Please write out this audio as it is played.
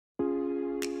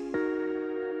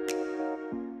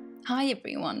Hi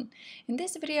everyone! In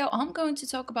this video I'm going to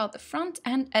talk about the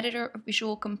front-end editor of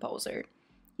Visual Composer.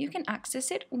 You can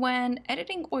access it when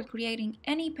editing or creating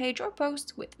any page or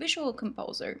post with Visual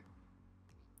Composer.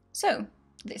 So,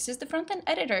 this is the front-end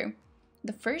editor.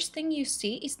 The first thing you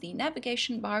see is the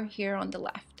navigation bar here on the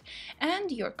left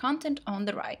and your content on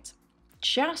the right,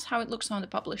 just how it looks on the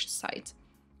published site.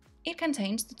 It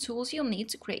contains the tools you'll need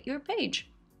to create your page.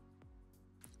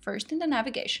 First in the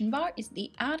navigation bar is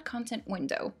the Add Content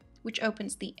window, which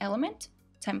opens the element,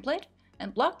 template,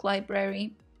 and block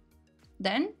library.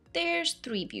 Then there's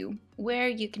 3 View, where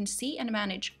you can see and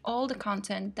manage all the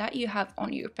content that you have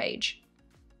on your page.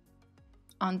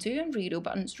 Undo and redo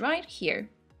buttons right here.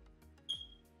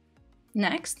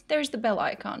 Next, there's the bell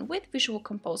icon with Visual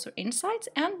Composer Insights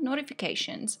and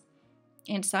notifications.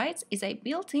 Insights is a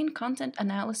built-in content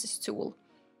analysis tool.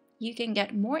 You can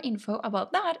get more info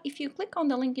about that if you click on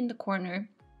the link in the corner.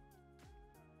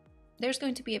 There's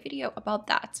going to be a video about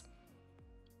that.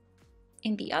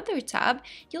 In the other tab,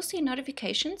 you'll see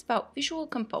notifications about Visual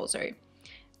Composer,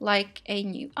 like a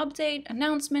new update,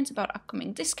 announcements about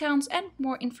upcoming discounts, and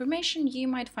more information you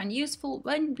might find useful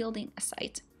when building a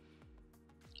site.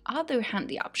 Other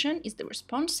handy option is the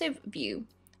responsive view,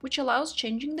 which allows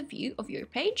changing the view of your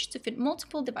page to fit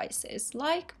multiple devices,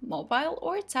 like mobile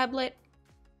or tablet.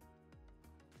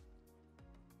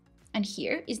 And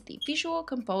here is the Visual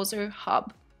Composer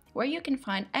Hub, where you can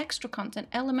find extra content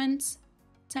elements,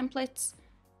 templates,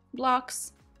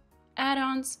 blocks,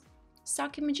 add-ons,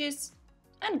 stock images,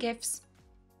 and GIFs.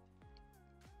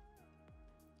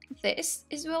 This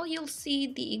is where you'll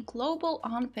see the global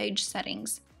on-page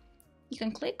settings. You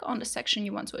can click on the section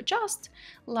you want to adjust,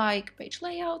 like page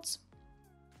layouts.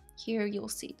 Here you'll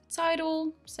see the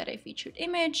title, set a featured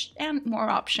image, and more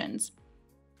options.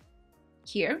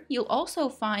 Here you'll also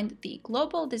find the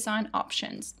global design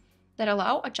options that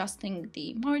allow adjusting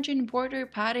the margin, border,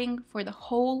 padding for the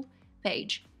whole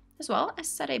page, as well as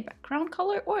set a background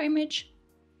color or image.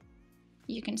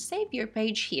 You can save your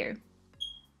page here.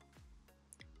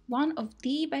 One of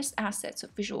the best assets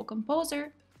of Visual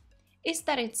Composer is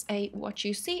that it's a what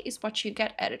you see is what you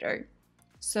get editor.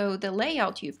 So the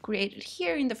layout you've created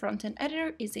here in the front-end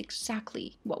editor is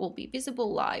exactly what will be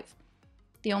visible live.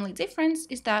 The only difference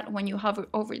is that when you hover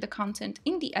over the content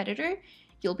in the editor,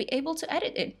 you'll be able to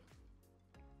edit it.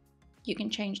 You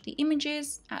can change the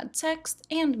images, add text,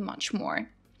 and much more.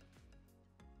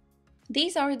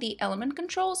 These are the element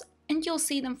controls, and you'll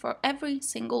see them for every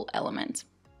single element.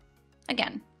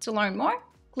 Again, to learn more,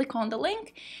 click on the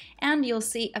link, and you'll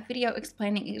see a video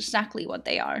explaining exactly what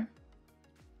they are.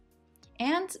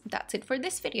 And that's it for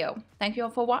this video. Thank you all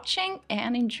for watching,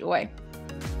 and enjoy!